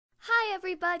Hi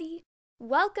everybody!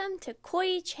 Welcome to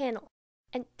Koi Channel,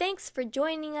 and thanks for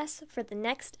joining us for the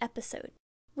next episode.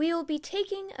 We will be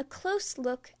taking a close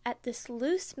look at this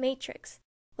loose matrix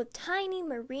with tiny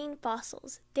marine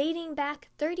fossils dating back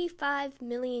 35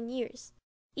 million years,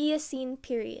 Eocene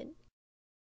period.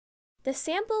 The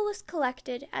sample was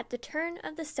collected at the turn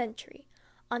of the century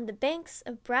on the banks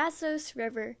of Brazos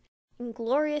River in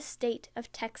glorious state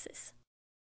of Texas.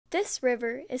 This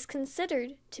river is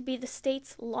considered to be the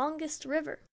state's longest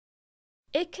river.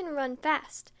 It can run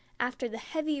fast after the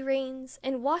heavy rains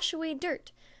and wash away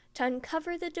dirt to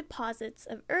uncover the deposits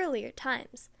of earlier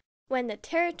times when the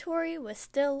territory was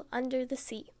still under the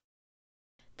sea.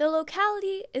 The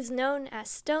locality is known as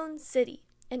Stone City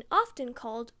and often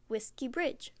called Whiskey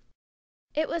Bridge.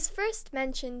 It was first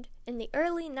mentioned in the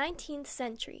early 19th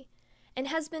century and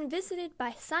has been visited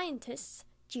by scientists,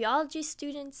 geology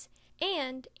students,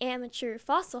 and amateur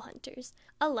fossil hunters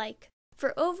alike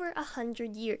for over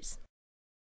 100 years.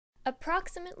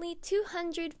 Approximately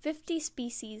 250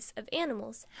 species of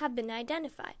animals have been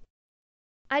identified.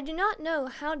 I do not know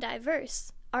how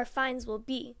diverse our finds will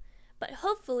be, but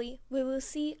hopefully we will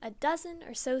see a dozen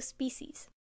or so species.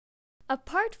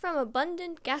 Apart from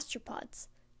abundant gastropods,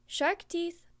 shark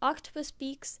teeth, octopus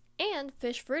beaks, and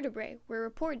fish vertebrae were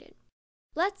reported.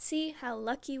 Let's see how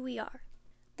lucky we are.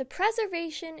 The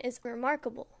preservation is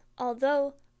remarkable,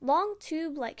 although long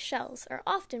tube-like shells are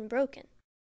often broken.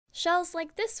 Shells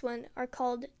like this one are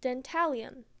called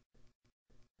dentalium.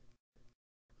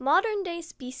 Modern-day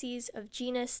species of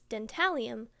genus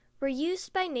Dentalium were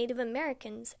used by Native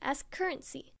Americans as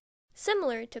currency,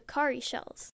 similar to cowrie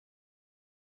shells.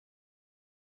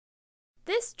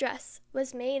 This dress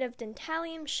was made of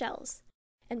dentalium shells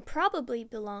and probably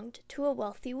belonged to a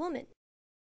wealthy woman.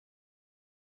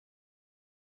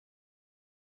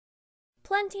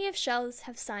 Plenty of shells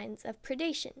have signs of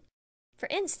predation. For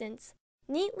instance,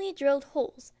 neatly drilled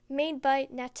holes made by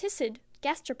naticid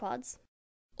gastropods,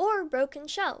 or broken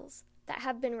shells that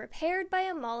have been repaired by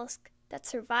a mollusk that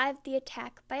survived the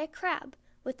attack by a crab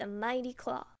with a mighty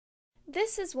claw.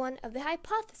 This is one of the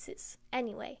hypotheses,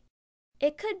 anyway.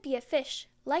 It could be a fish,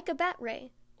 like a bat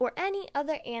ray, or any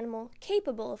other animal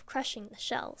capable of crushing the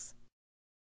shells.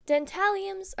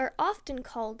 Dentaliums are often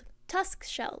called tusk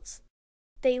shells.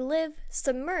 They live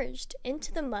submerged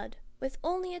into the mud with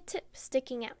only a tip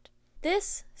sticking out.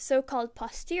 This so-called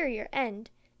posterior end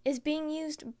is being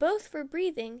used both for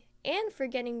breathing and for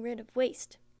getting rid of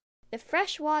waste. The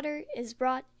fresh water is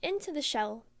brought into the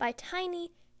shell by tiny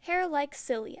hair-like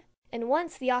cilia, and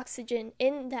once the oxygen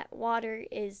in that water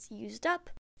is used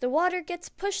up, the water gets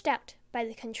pushed out by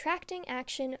the contracting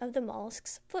action of the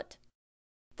mollusk's foot.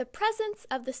 The presence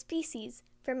of the species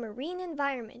from marine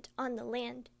environment on the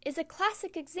land is a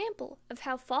classic example of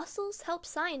how fossils help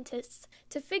scientists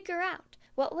to figure out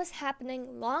what was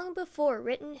happening long before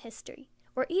written history,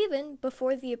 or even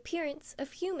before the appearance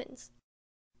of humans.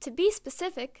 To be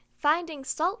specific, finding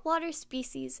saltwater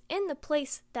species in the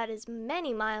place that is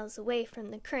many miles away from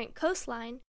the current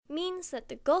coastline means that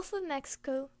the Gulf of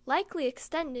Mexico likely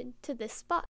extended to this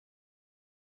spot.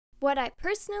 What I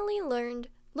personally learned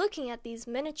looking at these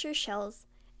miniature shells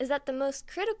is that the most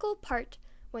critical part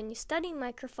when you study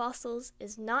microfossils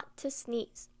is not to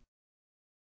sneeze.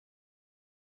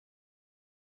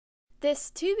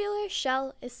 This tubular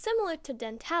shell is similar to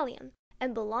dentalium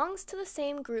and belongs to the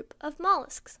same group of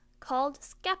mollusks called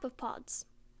scapopods.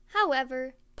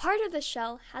 However, part of the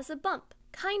shell has a bump,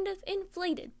 kind of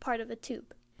inflated part of a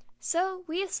tube. So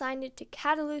we assigned it to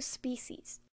Catalus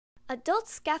species. Adult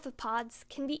scapopods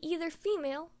can be either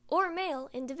female or male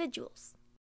individuals.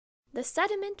 The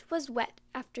sediment was wet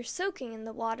after soaking in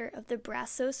the water of the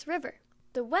Brazos River.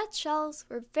 The wet shells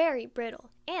were very brittle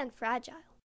and fragile.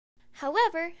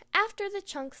 However, after the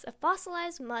chunks of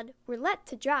fossilized mud were let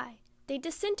to dry, they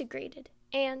disintegrated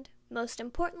and, most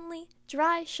importantly,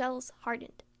 dry shells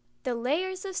hardened. The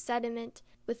layers of sediment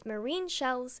with marine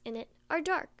shells in it are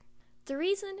dark. The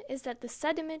reason is that the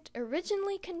sediment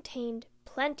originally contained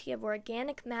plenty of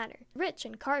organic matter rich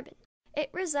in carbon. It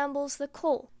resembles the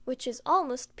coal, which is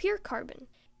almost pure carbon.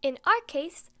 In our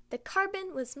case, the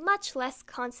carbon was much less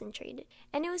concentrated,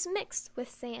 and it was mixed with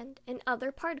sand and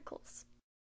other particles.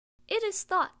 It is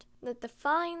thought that the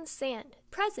fine sand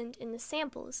present in the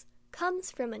samples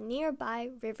comes from a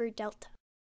nearby river delta.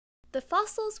 The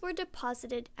fossils were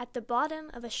deposited at the bottom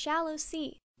of a shallow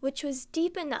sea, which was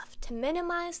deep enough to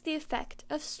minimize the effect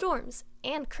of storms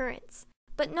and currents,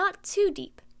 but not too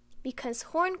deep, because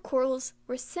horned corals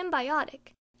were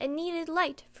symbiotic and needed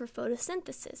light for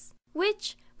photosynthesis,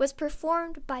 which was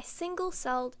performed by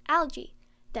single-celled algae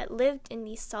that lived in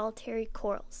these solitary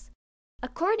corals.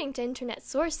 According to internet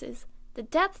sources, the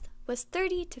depth was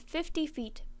 30 to 50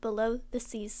 feet below the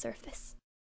sea's surface.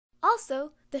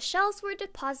 Also, the shells were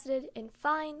deposited in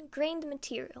fine, grained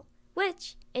material,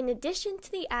 which, in addition to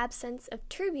the absence of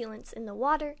turbulence in the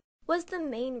water, was the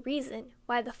main reason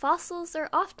why the fossils are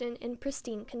often in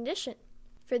pristine condition.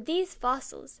 For these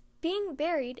fossils, being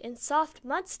buried in soft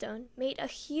mudstone made a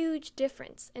huge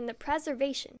difference in the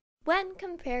preservation when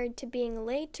compared to being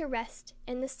laid to rest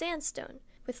in the sandstone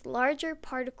with larger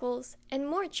particles and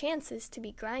more chances to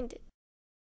be grinded.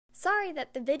 Sorry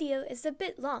that the video is a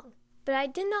bit long, but I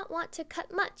did not want to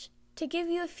cut much to give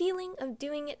you a feeling of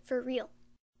doing it for real.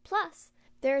 Plus,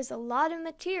 there is a lot of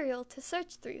material to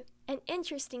search through, and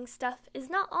interesting stuff is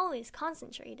not always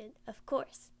concentrated, of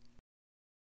course.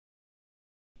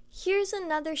 Here's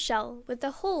another shell with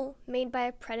a hole made by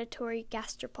a predatory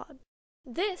gastropod.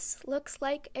 This looks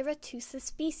like a Retusa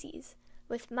species,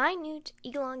 with minute,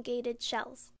 elongated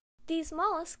shells. These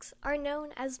mollusks are known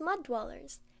as mud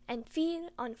dwellers and feed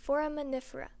on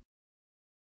foraminifera.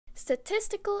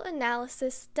 Statistical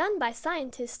analysis done by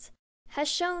scientists has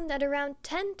shown that around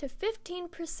 10 to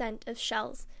 15% of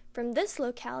shells from this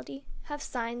locality have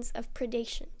signs of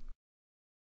predation.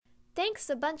 Thanks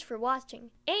a bunch for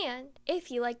watching, and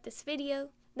if you like this video,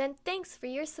 then thanks for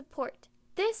your support.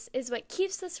 This is what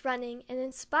keeps us running and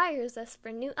inspires us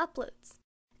for new uploads.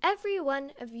 Every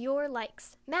one of your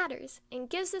likes matters and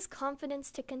gives us confidence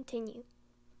to continue.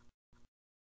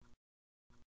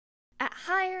 At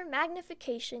higher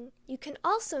magnification, you can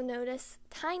also notice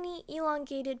tiny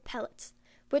elongated pellets,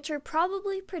 which are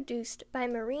probably produced by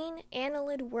marine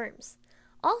annelid worms,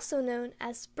 also known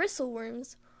as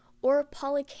bristleworms or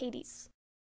polychaetes.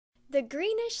 The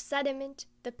greenish sediment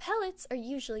the pellets are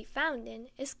usually found in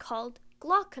is called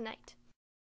glauconite.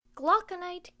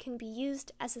 Glauconite can be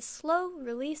used as a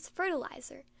slow-release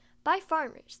fertilizer by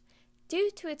farmers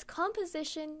due to its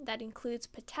composition that includes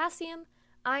potassium,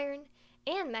 iron,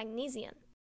 and magnesium.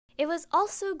 It was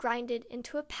also grinded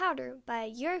into a powder by a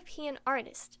European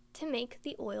artist to make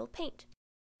the oil paint.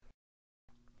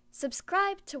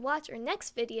 Subscribe to watch our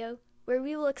next video where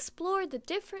we will explore the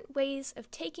different ways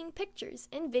of taking pictures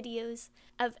and videos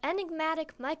of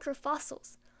enigmatic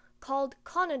microfossils called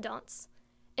conodonts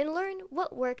and learn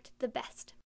what worked the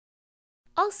best.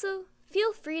 Also,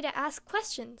 feel free to ask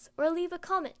questions or leave a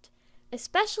comment,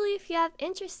 especially if you have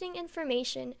interesting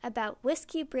information about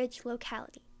Whiskey Bridge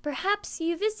locality. Perhaps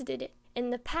you visited it in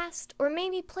the past or may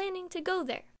be planning to go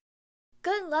there.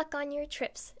 Good luck on your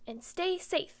trips and stay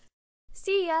safe.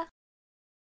 See ya!